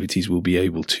of activities will be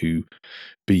able to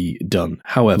be done.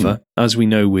 However, as we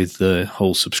know with the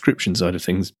whole subscription side of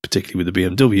things, particularly with the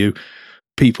BMW,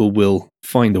 people will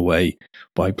find a way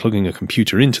by plugging a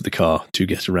computer into the car to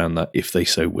get around that if they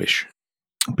so wish.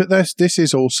 But this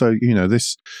is also,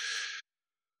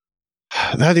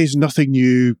 that is nothing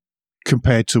new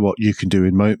compared to what you can do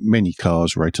in many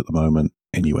cars right at the moment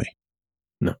anyway.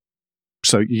 No.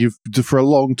 So for a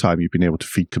long time, you've been able to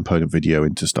feed component video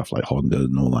into stuff like Honda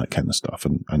and all that kind of stuff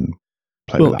and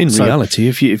play with that. In reality,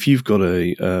 if you've got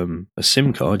a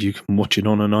SIM card, you can watch it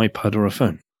on an iPad or a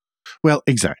phone. Well,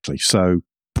 exactly. So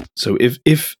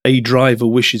if a driver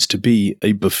wishes to be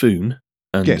a buffoon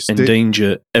and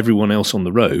endanger everyone else on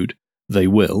the road, they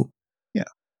will. Yeah.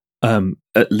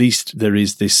 At least there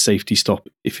is this safety stop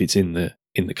if it's in the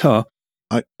car.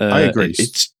 I agree.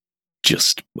 It's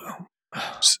just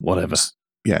whatever.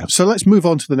 Yeah. So let's move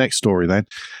on to the next story then,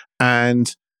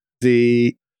 and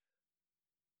he's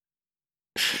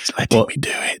letting me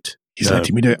do it. He's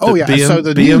letting me do it. Oh, yeah. So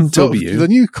the BMW. The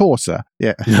new Corsa.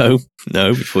 Yeah.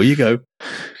 No, before you go,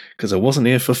 because I wasn't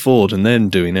here for Ford and then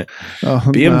doing it.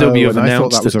 BMW have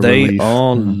announced that they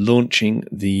are launching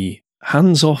the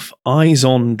hands-off,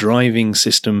 eyes-on driving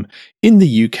system in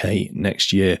the UK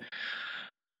next year,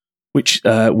 which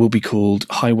will be called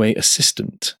Highway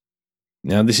Assistant.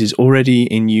 Now, this is already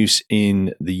in use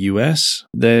in the US.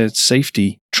 Their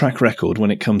safety track record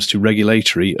when it comes to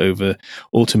regulatory over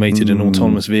automated and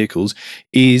autonomous vehicles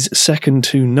is second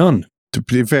to none.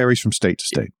 It varies from state to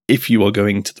state. If you are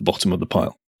going to the bottom of the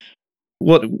pile.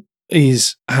 What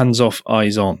is hands-off,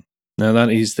 eyes-on? Now, that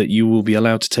is that you will be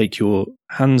allowed to take your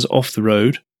hands off the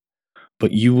road,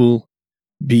 but you will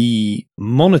be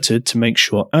monitored to make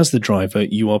sure, as the driver,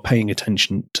 you are paying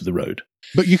attention to the road.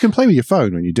 But you can play with your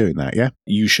phone when you're doing that, yeah?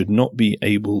 You should not be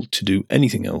able to do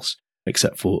anything else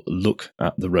except for look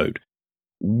at the road.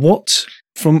 What,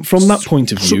 from that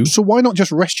point of view... So why not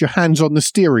just rest your hands on the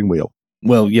steering wheel?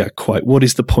 Well, yeah, quite. What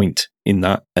is the point in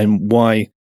that? And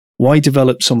why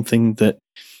develop something that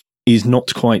is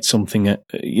not quite something,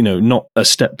 not a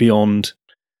step beyond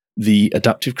the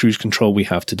adaptive cruise control we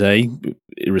have today,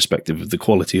 irrespective of the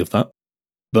quality of that,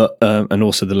 but and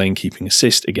also the lane keeping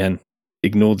assist, again,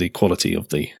 ignore the quality of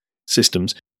the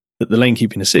systems, but the lane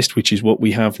keeping assist, which is what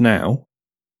we have now,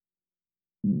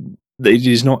 it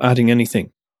is not adding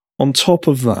anything. On top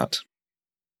of that,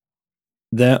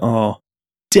 there are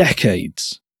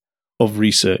decades of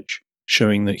research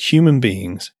showing that human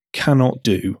beings cannot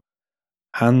do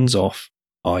hands-off,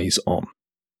 eyes-on.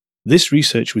 This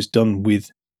research was done with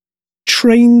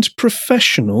trained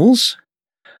professionals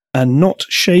and not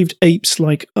shaved apes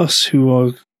like us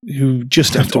who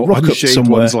just have to rock up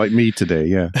somewhere. Ones like me today,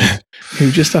 yeah.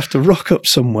 Who just have to rock up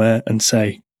somewhere and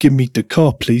say, "Give me the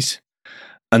car, please."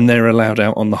 And they're allowed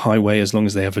out on the highway as long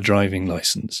as they have a driving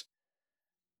license.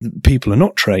 People are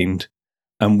not trained,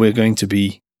 and we're going to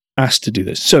be asked to do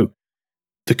this. So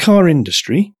the car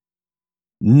industry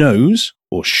knows,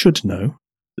 or should know,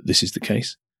 that this is the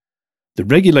case. The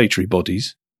regulatory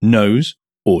bodies knows,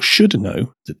 or should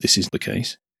know, that this is the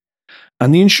case.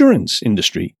 And the insurance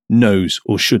industry knows,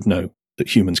 or should know,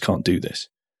 that humans can't do this.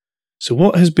 So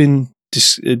what has been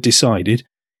decided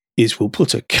is we'll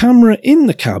put a camera in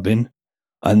the cabin,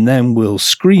 and then we'll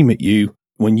scream at you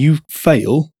when you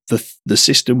fail the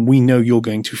system we know you're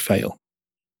going to fail.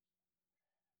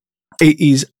 It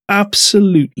is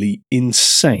absolutely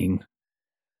insane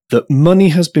that money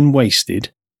has been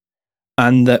wasted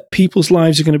and that people's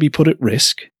lives are going to be put at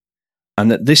risk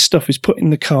and that this stuff is put in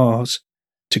the cars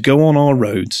to go on our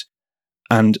roads,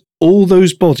 and all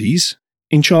those bodies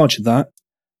in charge of that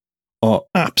are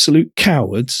absolute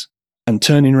cowards and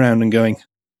turning around and going,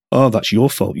 "Oh, that's your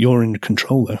fault. You're in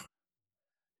control, though."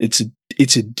 It's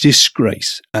a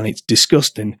disgrace, and it's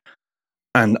disgusting.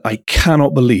 And I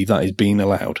cannot believe that is being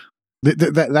allowed.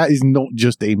 That is not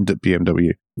just aimed at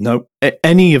BMW. No,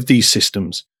 any of these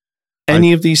systems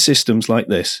like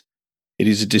this, it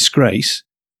is a disgrace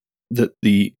that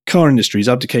the car industry is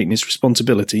abdicating its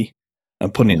responsibility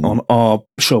and putting it on our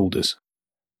shoulders,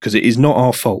 because it is not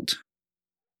our fault.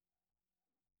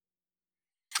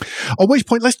 At which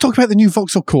point, let's talk about the new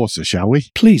Vauxhall Corsa, shall we?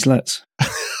 Please, let's.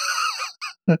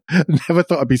 Never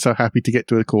thought I'd be so happy to get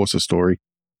to a Corsa story.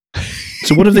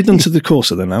 So what have they done to the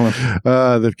Corsa then, Alan?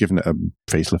 They've given it a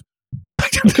facelift.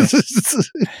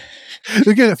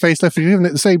 They're giving it a facelift. They're giving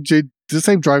it the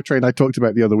same drivetrain I talked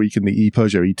about the other week in the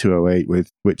Peugeot E208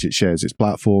 with which it shares its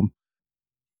platform.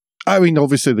 I mean,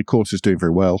 obviously the Corsa is doing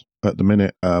very well at the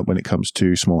minute when it comes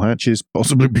to small hatches,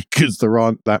 possibly because there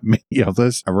aren't that many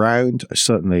others around,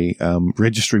 certainly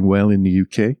registering well in the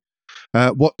UK.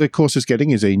 What the Corsa is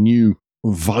getting is a new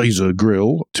visor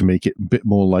grille to make it a bit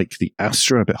more like the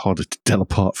Astra, a bit harder to tell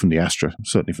apart from the Astra,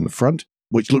 certainly from the front,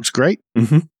 which looks great.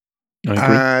 Mm-hmm. I agree.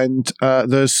 And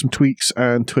there's some tweaks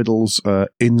and twiddles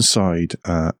inside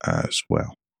as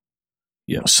well.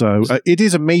 Yeah. So it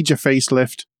is a major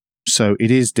facelift. So it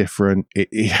is different.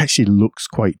 It actually looks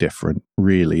quite different,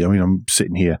 really. I mean, I'm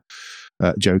sitting here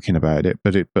joking about it,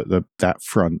 but that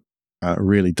front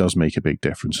really does make a big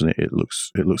difference, and it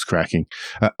looks cracking.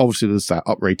 Obviously, there's that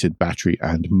uprated battery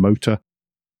and motor.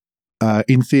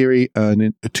 In theory, a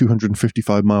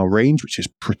 255-mile range, which is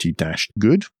pretty dashed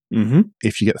good. Mm-hmm.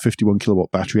 If you get the 51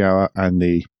 kilowatt battery hour and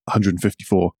the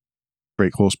 154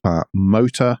 brake horsepower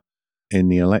motor in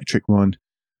the electric one.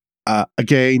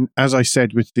 Again, as I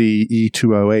said with the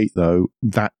E208, though,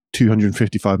 that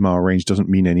 255-mile range doesn't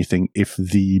mean anything if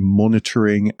the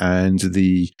monitoring and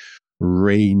the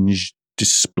range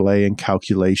display and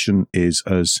calculation is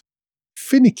as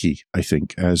finicky, I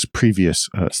think, as previous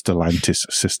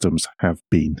Stellantis systems have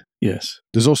been. Yes.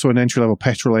 There's also an entry-level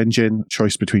petrol engine,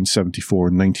 choice between 74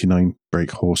 and 99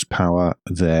 brake horsepower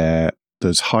there.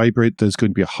 There's hybrid. There's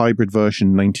going to be a hybrid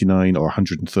version, 99 or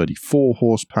 134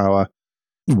 horsepower,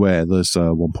 where there's a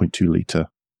 1.2 litre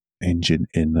engine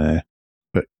in there.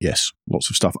 But yes, lots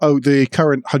of stuff. Oh, the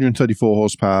current 134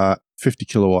 horsepower, 50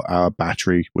 kilowatt hour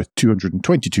battery with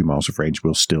 222 miles of range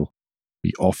will still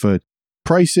be offered.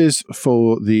 Prices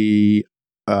for the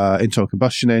internal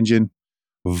combustion engine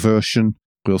version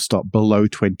will start below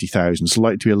 20,000. It's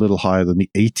likely to be a little higher than the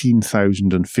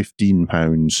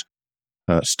 £18,015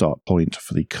 start point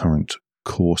for the current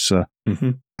Corsa.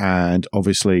 Mm-hmm. And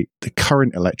obviously, the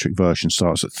current electric version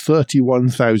starts at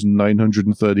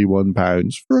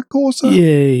 £31,931 for a Corsa.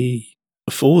 Yay.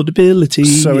 Affordability.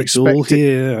 So it's all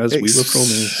here, as we were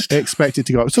promised. Expected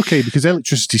to go up. It's okay, because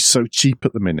electricity is so cheap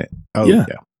at the minute. Oh, yeah.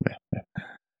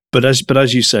 But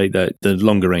as you say, that the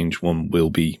longer range one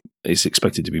is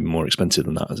expected to be more expensive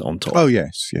than that as on top. Oh,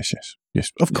 yes.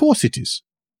 Of course it is.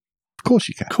 Of course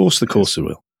you can. Of course the Corsa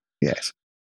will. Yes.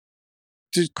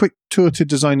 Just a quick tour to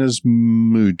designer's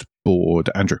mood board,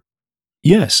 Andrew.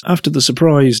 Yes, after the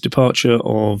surprise departure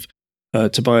of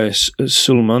Tobias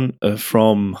Sulman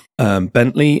from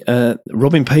Bentley,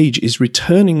 Robin Page is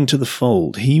returning to the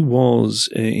fold. He was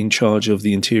in charge of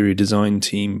the interior design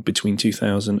team between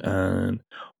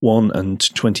 2001 and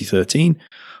 2013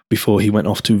 before he went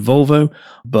off to Volvo.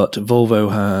 But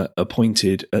Volvo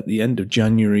appointed at the end of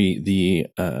January the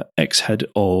ex-head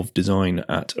of design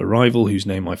at Arrival, whose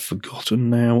name I've forgotten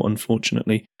now,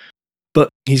 unfortunately. But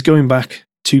he's going back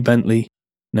to Bentley.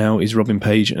 Now is Robin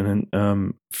Page, and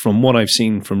from what I've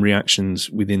seen from reactions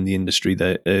within the industry,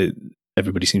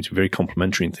 everybody seems to be very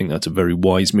complimentary and think that's a very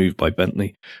wise move by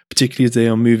Bentley, particularly as they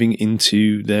are moving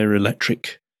into their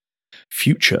electric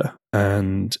future.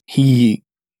 And he,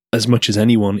 as much as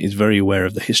anyone, is very aware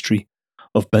of the history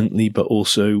of Bentley, but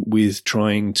also with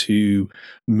trying to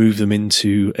move them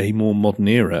into a more modern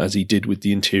era, as he did with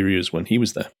the interiors when he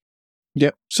was there.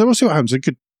 Yeah, so we'll see what happens. A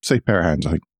good safe pair of hands,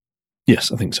 I think.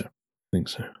 Yes, I think so.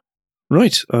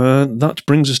 Right, that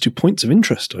brings us to points of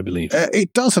interest, I believe.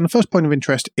 It does, and the first point of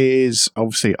interest is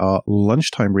obviously our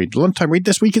lunchtime read. The lunchtime read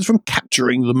this week is from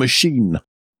Capturing the Machine,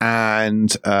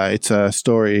 and it's a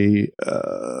story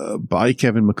by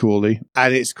Kevin McCauley,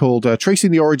 and it's called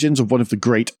Tracing the Origins of One of the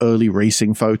Great Early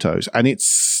Racing Photos. And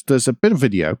there's a bit of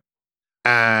video,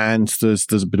 and there's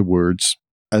a bit of words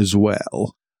as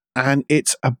well, and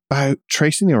it's about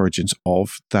tracing the origins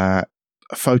of that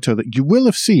photo that you will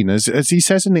have seen. As he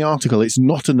says in the article, it's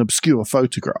not an obscure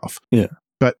photograph. Yeah.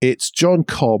 But it's John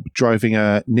Cobb driving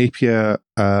a Napier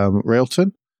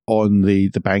Railton on the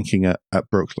banking at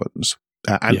Brooklands.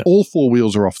 And all four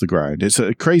wheels are off the ground. It's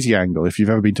a crazy angle. If you've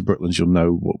ever been to Brooklands, you'll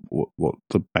know what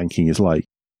the banking is like.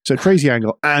 So crazy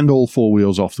angle and all four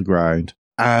wheels off the ground.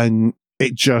 And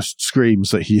it just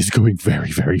screams that he is going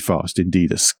very, very fast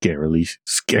indeed, scarily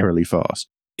fast.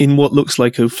 In what looks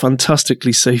like a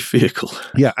fantastically safe vehicle.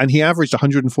 Yeah, and he averaged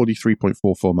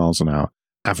 143.44 miles an hour,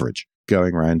 average,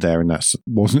 going around there, and that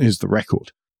wasn't the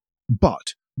record.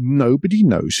 But nobody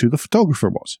knows who the photographer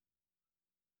was.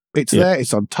 It's there,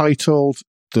 it's untitled,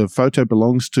 the photo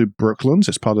belongs to Brooklands,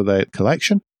 it's part of their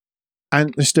collection,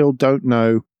 and they still don't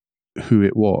know who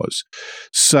it was.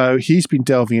 So he's been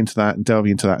delving into that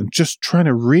and just trying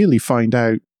to really find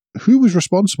out who was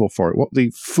responsible for it, what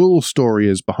the full story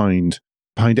is behind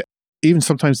it. Even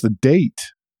sometimes the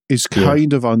date is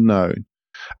kind of unknown.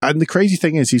 And the crazy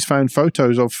thing is he's found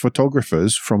photos of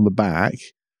photographers from the back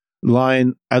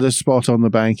lying at a spot on the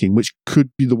banking, which could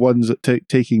be the ones that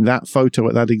taking that photo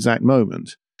at that exact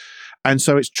moment. And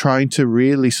so it's trying to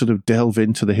really sort of delve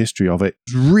into the history of it.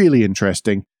 It's really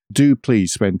interesting. Do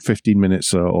please spend 15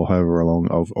 minutes or however long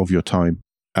of your time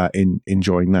in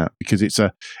enjoying that, because it's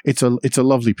a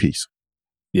lovely piece.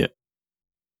 Yeah,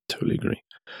 totally agree.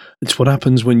 It's what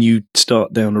happens when you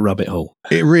start down a rabbit hole.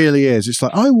 It really is. It's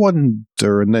like, I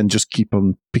wonder, and then just keep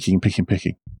on picking.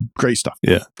 Great stuff.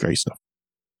 Yeah. Great stuff.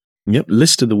 Yep,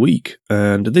 list of the week.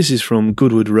 And this is from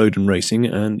Goodwood Road and Racing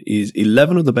and is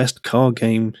 11 of the best car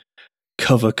game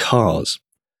cover cars.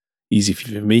 Easy for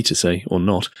me to say, or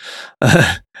not.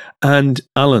 And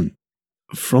Alan,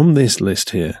 from this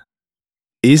list here,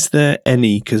 is there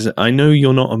any, because I know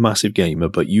you're not a massive gamer,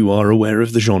 but you are aware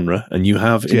of the genre and you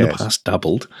have in the past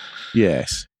dabbled.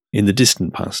 Yes. In the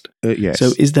distant past. Yes.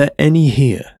 So is there any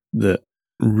here that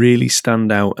really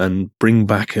stand out and bring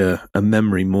back a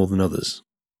memory more than others?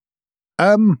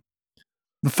 The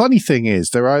funny thing is,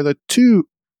 they're either too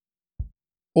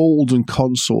old and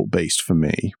console based for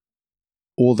me,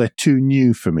 or they're too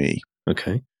new for me.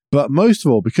 Okay. But most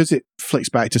of all, because it flicks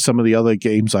back to some of the other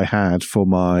games I had for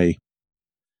my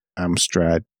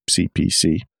Amstrad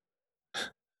CPC,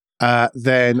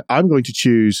 then I'm going to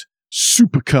choose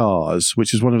Supercars,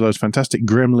 which is one of those fantastic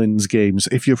Gremlins games.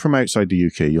 If you're from outside the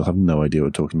UK, you'll have no idea what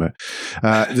I'm talking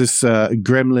about. This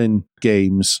Gremlin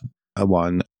games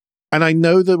one. And I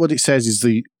know that what it says is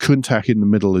the Countach in the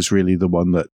middle is really the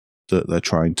one that they're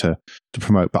trying to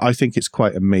promote. But I think it's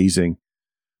quite amazing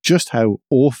just how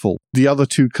awful the other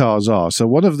two cars are. So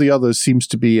one of the others seems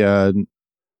to be an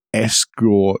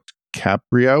Escort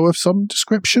Cabrio of some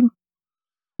description,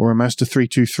 or a Mazda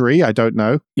 323, I don't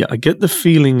know. Yeah, I get the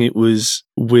feeling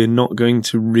we're not going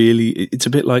to really, it's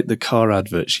a bit like the car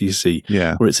adverts you see,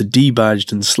 where it's a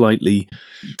debadged and slightly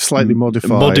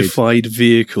modified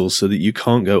vehicle so that you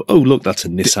can't go, oh, look, that's a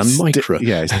Nissan Micra.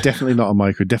 It's definitely not a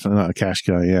Micra, definitely not a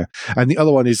Qashqai, yeah. And the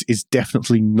other one is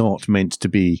definitely not meant to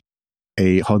be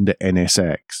a Honda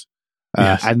NSX.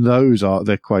 Yes. And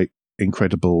they're quite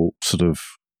incredible sort of,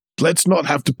 let's not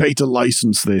have to pay to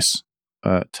license this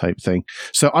type thing.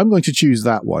 So I'm going to choose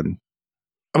that one.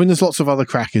 I mean, there's lots of other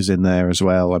crackers in there as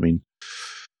well. I mean,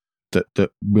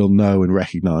 that we'll know and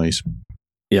recognize.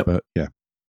 Yeah. But yeah,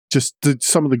 just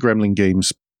some of the Gremlin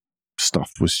Games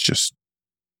stuff was just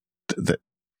the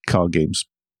car games.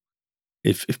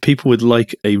 If people would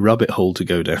like a rabbit hole to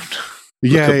go down.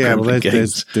 Yeah. Well,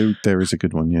 there is a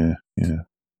good one. Yeah.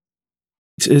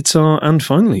 It's and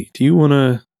finally, do you want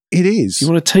to? It is. Do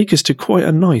you want to take us to quite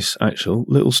a nice, actual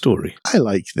little story? I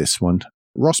like this one.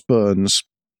 Ross Burns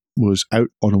was out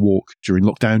on a walk during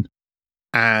lockdown,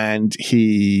 and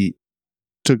he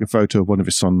took a photo of one of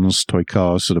his son's toy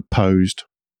cars, sort of posed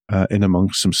in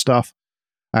amongst some stuff,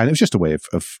 and it was just a way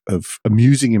of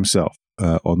amusing himself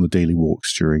on the daily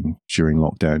walks during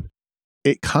lockdown.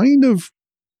 It kind of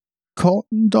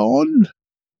cottoned on,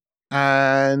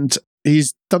 and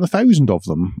he's done 1,000 of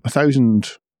them.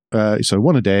 1,000. So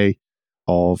one a day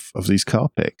of these car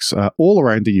pics, all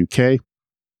around the UK,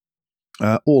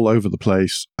 all over the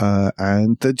place,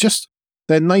 and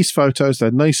they're nice photos.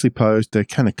 They're nicely posed. They're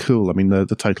kind of cool. I mean, the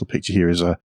title picture here is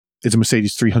a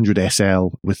Mercedes 300 SL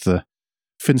with the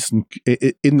Finniston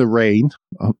in the rain.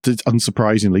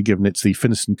 Unsurprisingly, given it's the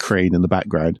Finniston crane in the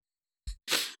background,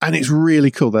 and it's really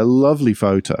cool. They're lovely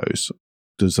photos.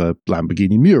 There's a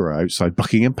Lamborghini Miura outside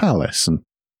Buckingham Palace, and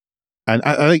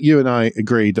I think you and I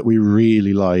agreed that we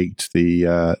really liked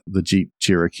the Jeep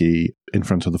Cherokee in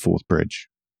front of the Forth Bridge.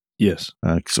 Yes.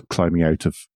 Sort of climbing out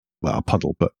of, a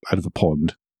puddle, but out of a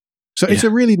pond. So it's a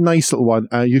really nice little one.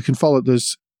 You can follow,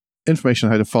 there's information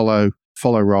on how to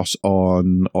follow Ross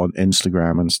on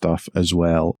Instagram and stuff as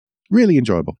well. Really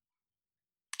enjoyable.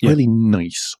 Yeah. Really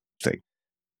nice thing.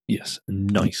 Yes,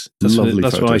 nice. That's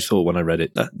what I thought when I read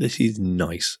it. This is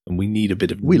nice, and we need a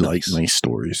bit of We like nice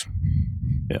stories.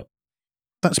 Yeah.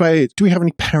 That's about it. Do we have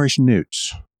any parish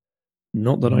notes?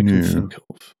 Not that I can think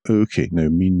of. Okay, no,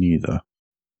 me neither.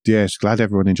 Yes, glad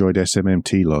everyone enjoyed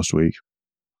SMMT last week.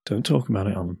 Don't talk about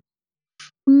it, Alan.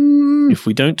 Mm, If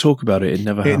we don't talk about it, it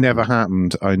never happened. It never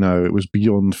happened. I know. It was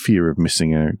beyond fear of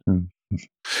missing out.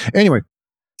 Anyway,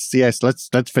 yes, let's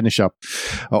finish up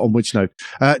on which note.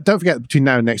 Don't forget, between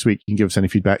now and next week, you can give us any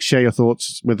feedback. Share your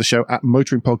thoughts with the show at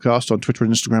Motoring Podcast on Twitter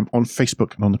and Instagram, on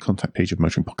Facebook, and on the contact page of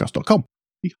motoringpodcast.com,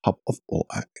 the hub of all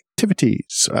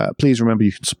activities. Please remember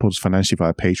you can support us financially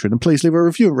via Patreon, and please leave a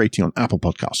review and rating on Apple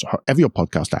Podcasts or however your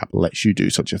podcast app lets you do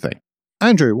such a thing.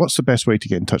 Andrew, what's the best way to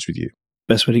get in touch with you?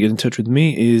 Best way to get in touch with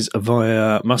me is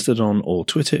via Mastodon or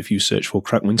Twitter. If you search for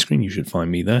Crack Windscreen, you should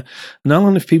find me there. And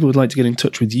Alan, if people would like to get in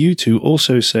touch with you to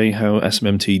also say how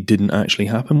SMMT didn't actually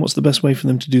happen, what's the best way for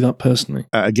them to do that personally?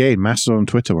 Again, Mastodon and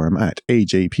Twitter, where I'm at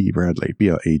AJP Bradley,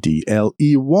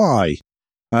 Bradley.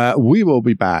 We will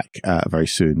be back very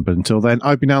soon. But until then,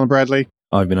 I've been Alan Bradley.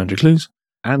 I've been Andrew Clues.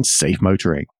 And safe motoring.